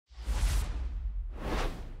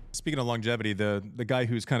Speaking of longevity, the guy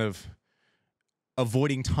who's kind of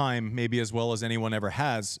avoiding time maybe as well as anyone ever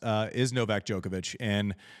has is Novak Djokovic.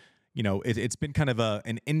 And, it's been kind of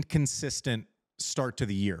an inconsistent start to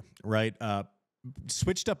the year, right?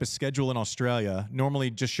 Switched up his schedule in Australia, normally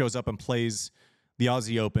just shows up and plays the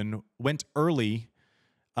Aussie Open, went early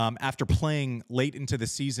after playing late into the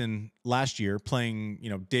season last year, playing,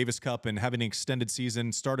 Davis Cup and having an extended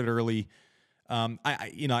season, started early.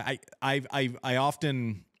 I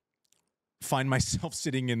often find myself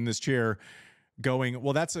sitting in this chair going,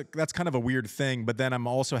 well, that's kind of a weird thing. But then I'm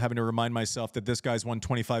also having to remind myself that this guy's won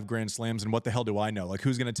 25 Grand Slams, and what the hell do I know? Like,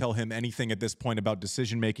 who's going to tell him anything at this point about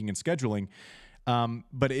decision making and scheduling?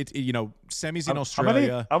 But semis in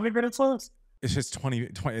Australia. How many Grand Slams? It's just 20.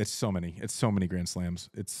 It's so many. It's so many Grand Slams.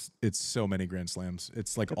 It's so many Grand Slams.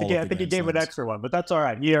 It's like all. I think you gave an extra one, but that's all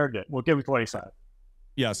right. You earned it. We'll give him 25.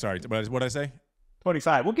 Yeah, sorry. What did I say?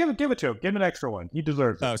 25. We'll give it to him. Give him an extra one. He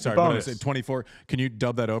deserves it. Oh, sorry. What did I say? 24. Can you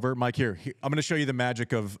dub that over, Mike? Here, I'm going to show you the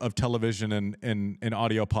magic of television and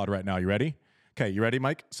audio pod right now. You ready? Okay, you ready,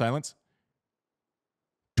 Mike? Silence.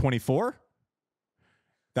 24.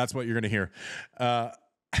 That's what you're going to hear.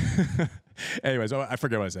 Anyways, I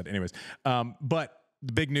forget what I said. Anyways, but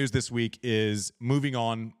the big news this week is moving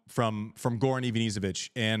on from Goran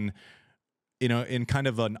Ivanisevic, and in kind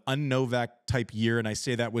of an un-Novak type year, and I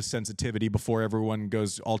say that with sensitivity before everyone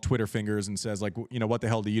goes all Twitter fingers and says like, what the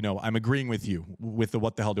hell do you know? I'm agreeing with you with the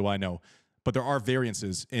what the hell do I know? But there are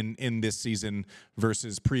variances in this season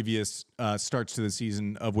versus previous starts to the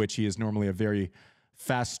season, of which he is normally a very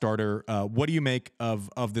fast starter. What do you make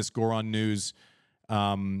of this Goran news?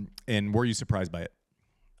 And were you surprised by it?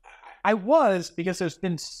 I was, because there's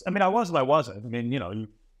been, I was and I wasn't. You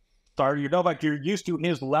started, Novak, you're used to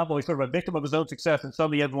his level. He's sort of a victim of his own success, and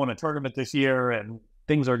suddenly he hasn't won a tournament this year, and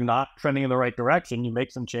things are not trending in the right direction. You make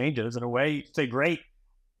some changes. In a way, you say, great.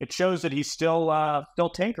 It shows that he's still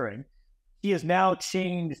tinkering. He has now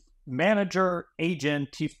changed manager,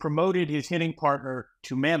 agent. He's promoted his hitting partner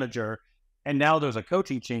to manager. And now there's a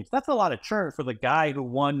coaching change. That's a lot of churn for the guy who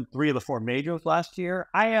won 3 of the 4 majors last year.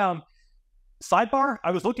 Sidebar,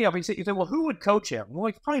 I was looking up, he said, well, who would coach him?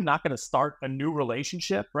 Well, he's probably not going to start a new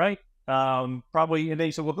relationship, right? Probably. And then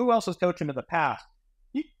he said, well, who else has coached him in the past?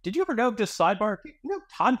 Did you ever know, just sidebar,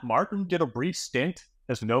 Todd Martin did a brief stint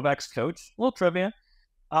as Novak's coach? A little trivia.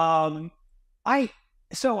 I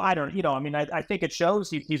don't, I think it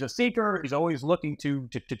shows he's a seeker. He's always looking to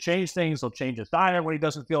change things. He'll change his diet when he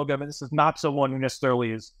doesn't feel good. This is not someone who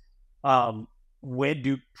necessarily is wed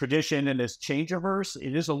to tradition and is change averse.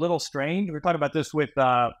 It is a little strange. We were talking about this with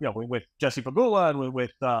with Jesse Pagula and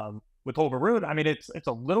with Holger Rune. It's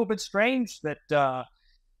a little bit strange that the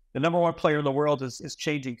number 1 player in the world is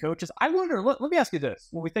changing coaches. I wonder. Let me ask you this: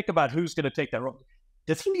 when we think about who's going to take that role,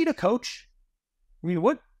 does he need a coach?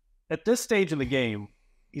 What at this stage in the game?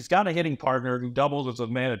 He's got a hitting partner who doubles as a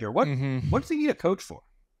manager. What does he need a coach for?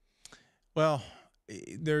 Well,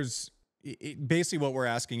 basically what we're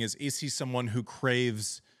asking is he someone who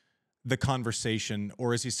craves the conversation,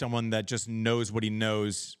 or is he someone that just knows what he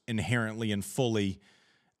knows inherently and fully?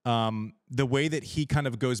 The way that he kind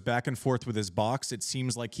of goes back and forth with his box, it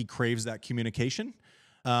seems like he craves that communication.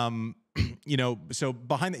 So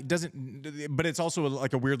behind it doesn't, but it's also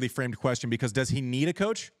like a weirdly framed question, because does he need a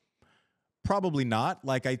coach? Probably not.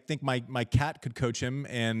 Like, I think my cat could coach him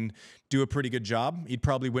and do a pretty good job. He'd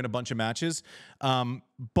probably win a bunch of matches.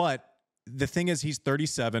 But the thing is, he's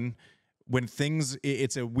 37. When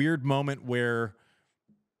it's a weird moment where,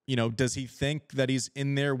 does he think that he's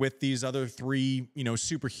in there with these other 3,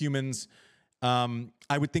 superhumans?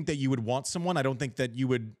 I would think that you would want someone. I don't think that you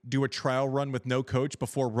would do a trial run with no coach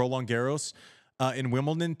before Roland Garros in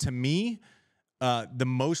Wimbledon. To me, the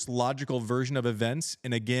most logical version of events,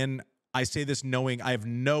 and again, I say this knowing I have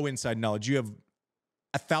no inside knowledge. You have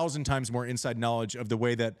 1,000 times more inside knowledge of the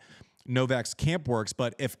way that Novak's camp works.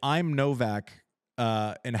 But if I'm Novak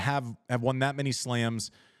and have won that many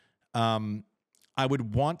slams, I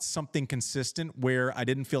would want something consistent where I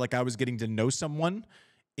didn't feel like I was getting to know someone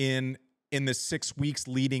in the 6 weeks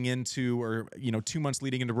leading into, or 2 months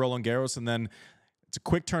leading into Roland Garros, and then it's a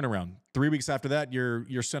quick turnaround. 3 weeks after that,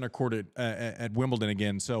 you're center court at Wimbledon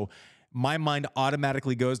again. So my mind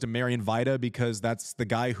automatically goes to Marian Vida, because that's the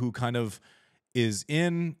guy who kind of is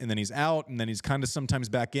in, and then he's out, and then he's kind of sometimes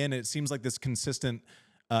back in. It seems like this consistent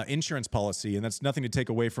insurance policy, and that's nothing to take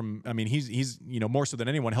away from. He's more so than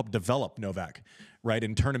anyone helped develop Novak, right,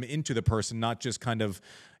 and turn him into the person, not just kind of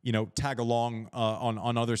tag along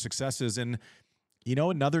on other successes. And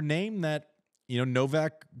another name that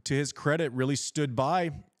Novak, to his credit, really stood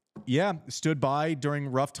by during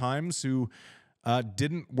rough times, who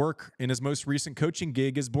didn't work in his most recent coaching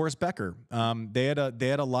gig as Boris Becker. They had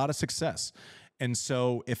a lot of success. And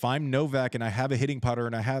so if I'm Novak and I have a hitting putter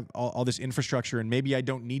and I have all this infrastructure and maybe I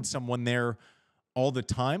don't need someone there all the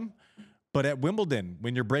time, but at Wimbledon,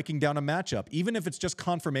 when you're breaking down a matchup, even if it's just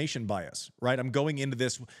confirmation bias, right? I'm going into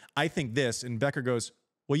this, I think this, and Becker goes,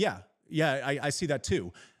 well, yeah, I see that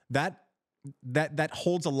too. That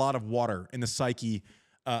holds a lot of water in the psyche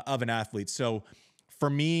of an athlete. So for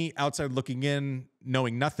me, outside looking in,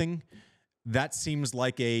 knowing nothing, that seems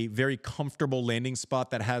like a very comfortable landing spot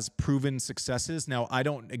that has proven successes. Now, I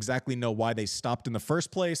don't exactly know why they stopped in the first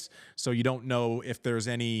place, so you don't know if there's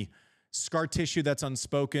any scar tissue that's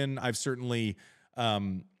unspoken. I've certainly,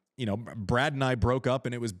 Brad and I broke up,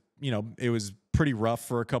 and it was pretty rough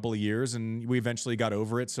for a couple of years, and we eventually got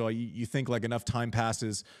over it. So you think like enough time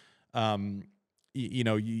passes,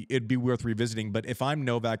 it'd be worth revisiting. But if I'm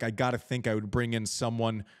Novak, I got to think I would bring in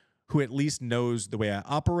someone who at least knows the way I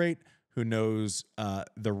operate, who knows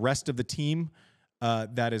the rest of the team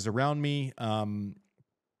that is around me.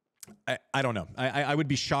 I don't know. I would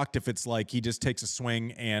be shocked if it's like he just takes a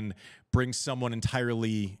swing and brings someone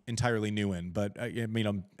entirely new in. But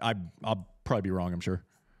I'll probably be wrong, I'm sure.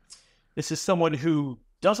 This is someone who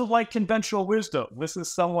doesn't like conventional wisdom. This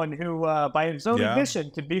is someone who, by his own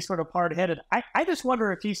admission, can be sort of hard-headed. I just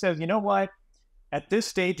wonder if he says, you know what, at this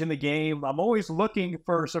stage in the game, I'm always looking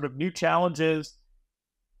for sort of new challenges.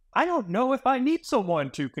 I don't know if I need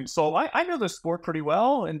someone to console. I know the sport pretty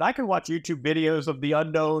well, and I can watch YouTube videos of the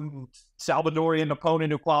unknown Salvadorian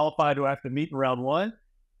opponent who qualified who I have to meet in round one.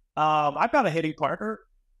 I've got a hitting partner.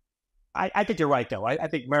 I think you're right, though. I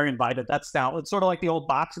think Marion Vida, that's now, it's sort of like the old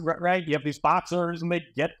boxing, right? You have these boxers, and they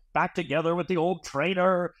get back together with the old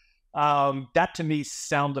trainer. That, to me,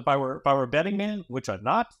 sounds, if I were a betting man, which I'm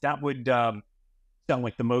not, that would sound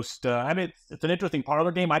like the most, it's an interesting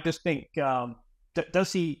parlor game. I just think...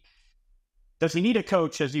 Does he need a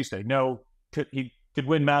coach, as you say? No, he could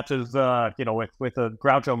win matches, with a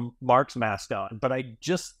Groucho Marx mask on. But I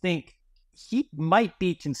just think he might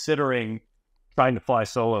be considering trying to fly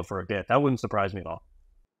solo for a bit. That wouldn't surprise me at all.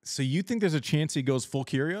 So you think there's a chance he goes full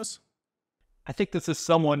Kyrgios? I think this is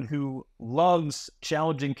someone who loves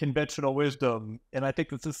challenging conventional wisdom, and I think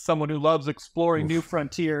this is someone who loves exploring new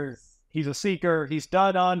frontiers. He's a seeker. He's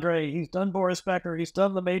done Andre. He's done Boris Becker. He's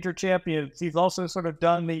done the major champions. He's also sort of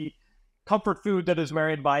done the comfort food that is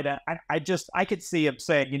Marion Vida. I could see him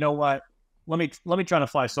saying, you know what, let me try to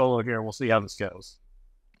fly solo here. We'll see how this goes.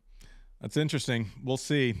 That's interesting. We'll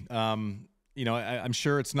see. I'm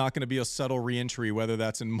sure it's not going to be a subtle reentry, whether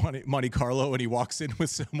that's in Monte-Carlo and he walks in with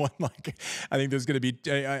someone like, I think there's going to be,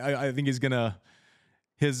 I think he's going to,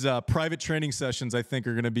 his private training sessions, I think,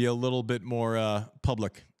 are going to be a little bit more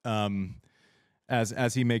public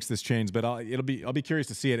as he makes this change. But I'll be curious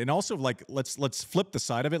to see it. And also, like, let's flip the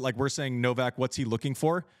side of it. Like, we're saying Novak, what's he looking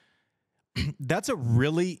for? That's a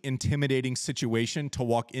really intimidating situation to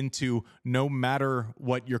walk into, no matter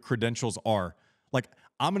what your credentials are. Like,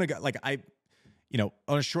 I'm gonna go, like, on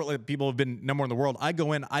a short list, people have been number one in the world. I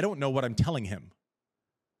go in, I don't know what I'm telling him.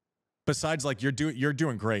 Besides, like, you're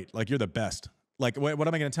doing great. Like, you're the best. Like, what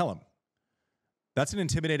am I going to tell him? That's an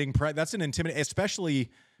intimidating, especially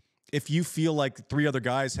if you feel like three other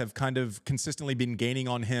guys have kind of consistently been gaining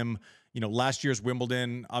on him. Last year's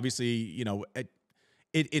Wimbledon, obviously,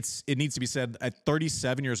 it needs to be said, at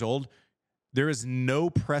 37 years old, there is no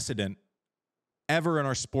precedent ever in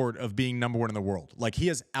our sport of being number one in the world. Like, he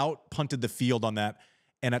has out-punted the field on that,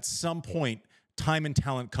 and at some point, time and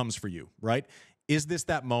talent comes for you, right? Is this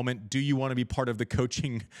that moment? Do you want to be part of the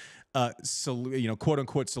coaching, quote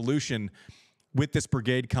unquote solution with this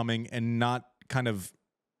brigade coming and not kind of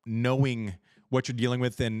knowing what you're dealing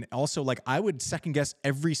with? And also, like, I would second guess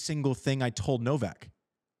every single thing I told Novak.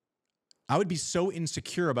 I would be so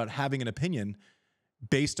insecure about having an opinion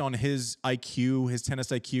based on his IQ, his tennis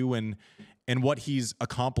IQ, and what he's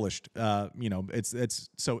accomplished. It's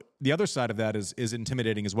so the other side of that is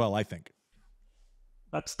intimidating as well, I think.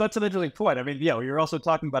 That's an interesting point. I mean, you're also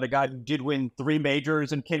talking about a guy who did win 3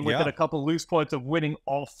 majors and came within a couple loose points of winning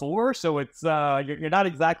all 4. So it's you're not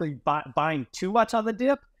exactly buying too much on the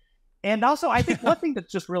dip. And also, I think one thing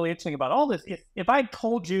that's just really interesting about all this, if I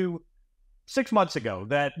told you 6 months ago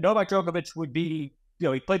that Novak Djokovic would be,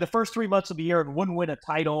 he played the first 3 months of the year and wouldn't win a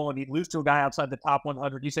title, and he'd lose to a guy outside the top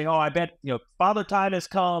 100, you say, oh, I bet, Father Time has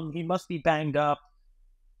come. He must be banged up.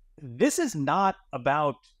 This is not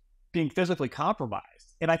about being physically compromised.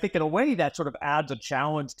 And I think in a way that sort of adds a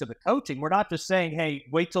challenge to the coaching. We're not just saying, hey,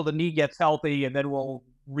 wait till the knee gets healthy and then we'll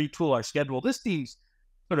retool our schedule. This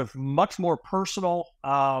sort of much more personal.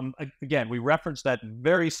 Again, we referenced that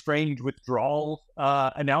very strange withdrawal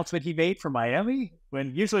announcement he made from Miami,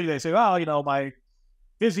 when usually they say, "Oh, you know, my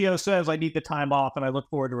physio says I need the time off and I look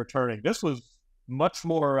forward to returning." This was much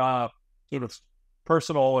more sort of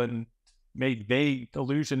personal and made vague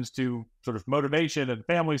allusions to sort of motivation and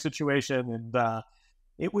family situation. And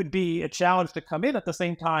it would be a challenge to come in. At the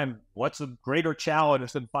same time, what's a greater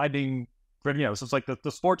challenge than finding, you know, so it's like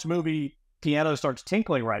the sports movie piano starts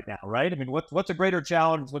tinkling right now, right? I mean, what's a greater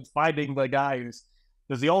challenge than finding the guy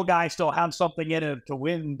does the old guy still have something in it to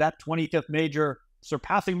win that 25th major,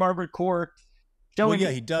 surpassing Margaret Court? Well, yeah,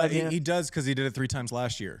 he does. He does, because he did it 3 times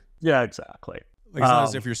last year. Yeah, exactly. Like, it's not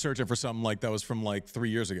as if you're searching for something like that was from like 3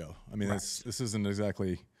 years ago. I mean, this isn't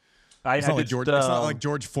exactly. It's not like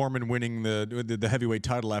George Foreman winning the heavyweight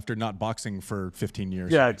title after not boxing for 15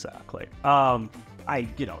 years. Yeah, exactly. I'm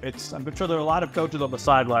sure there are a lot of coaches on the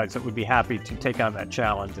sidelines that would be happy to take on that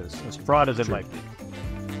challenge, as broad as it might be.